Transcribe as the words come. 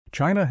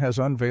China has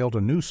unveiled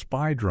a new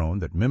spy drone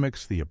that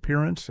mimics the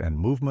appearance and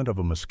movement of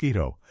a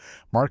mosquito,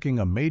 marking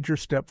a major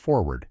step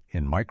forward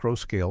in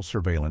micro-scale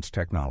surveillance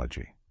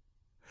technology.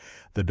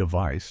 The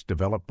device,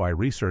 developed by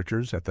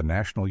researchers at the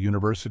National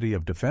University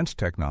of Defense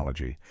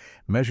Technology,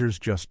 measures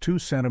just 2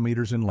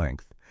 centimeters in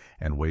length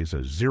and weighs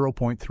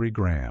 0.3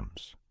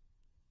 grams.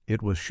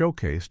 It was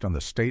showcased on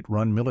the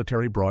state-run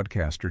military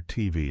broadcaster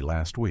TV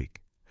last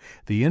week.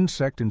 The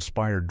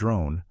insect-inspired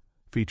drone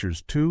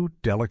features 2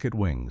 delicate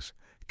wings,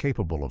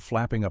 capable of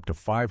flapping up to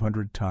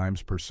 500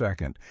 times per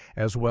second,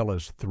 as well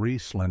as 3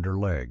 slender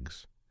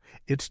legs.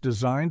 It's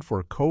designed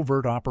for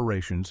covert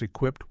operations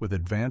equipped with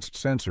advanced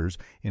sensors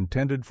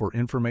intended for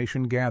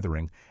information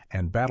gathering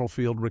and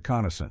battlefield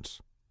reconnaissance.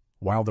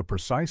 While the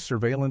precise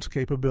surveillance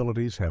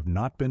capabilities have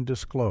not been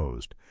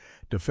disclosed,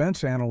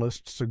 defense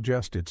analysts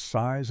suggest its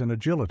size and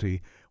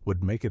agility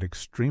would make it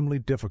extremely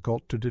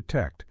difficult to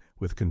detect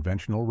with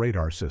conventional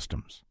radar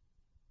systems.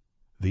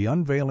 The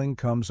unveiling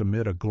comes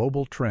amid a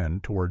global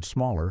trend toward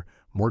smaller,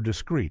 more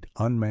discreet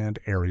unmanned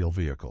aerial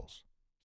vehicles.